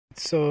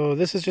So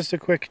this is just a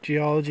quick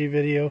geology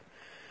video.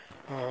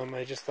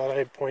 I just thought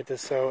I'd point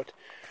this out.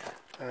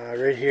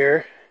 Right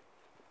here,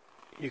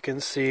 you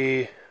can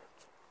see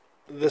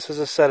this is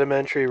a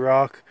sedimentary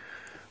rock.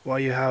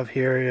 What you have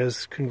here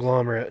is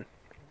conglomerate.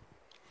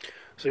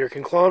 So your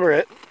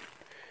conglomerate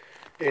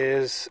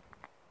is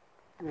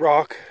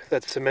rock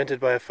that's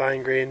cemented by a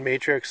fine-grained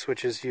matrix,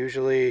 which is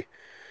usually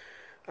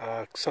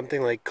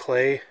something like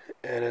clay,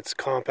 and it's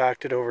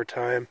compacted over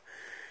time.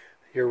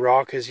 Your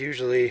rock is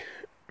usually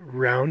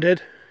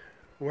rounded,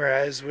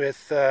 whereas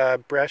with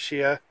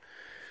breccia,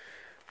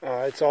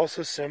 it's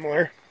also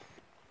similar,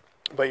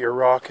 but your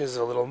rock is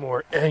a little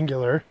more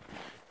angular,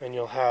 and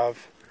you'll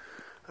have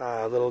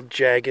little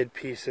jagged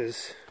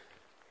pieces.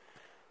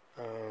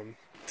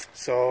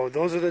 So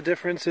those are the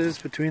differences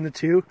between the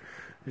two.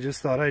 I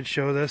just thought I'd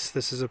show this.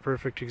 This is a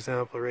perfect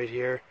example right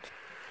here.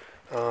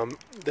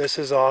 This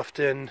is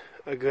often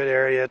a good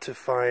area to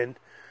find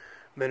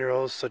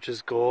minerals such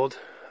as gold,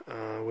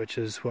 which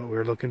is what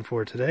we're looking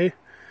for today.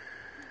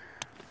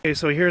 Okay,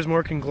 so here's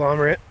more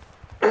conglomerate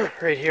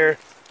right here.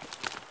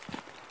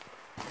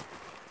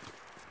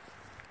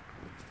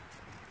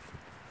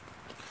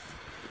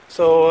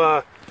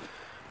 So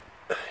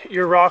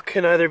your rock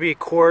can either be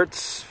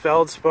quartz,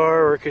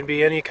 feldspar, or it can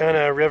be any kind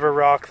of river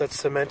rock that's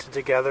cemented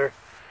together.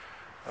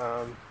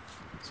 So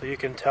you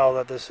can tell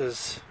that this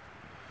is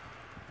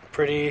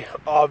pretty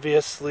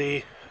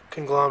obviously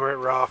conglomerate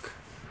rock.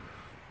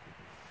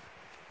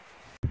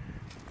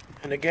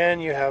 And again,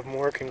 you have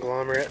more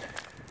conglomerate.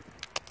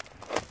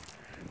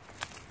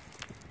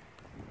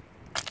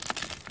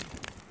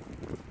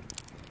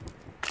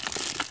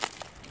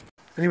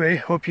 Anyway,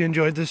 hope you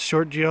enjoyed this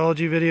short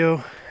geology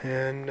video,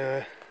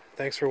 and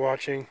thanks for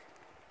watching.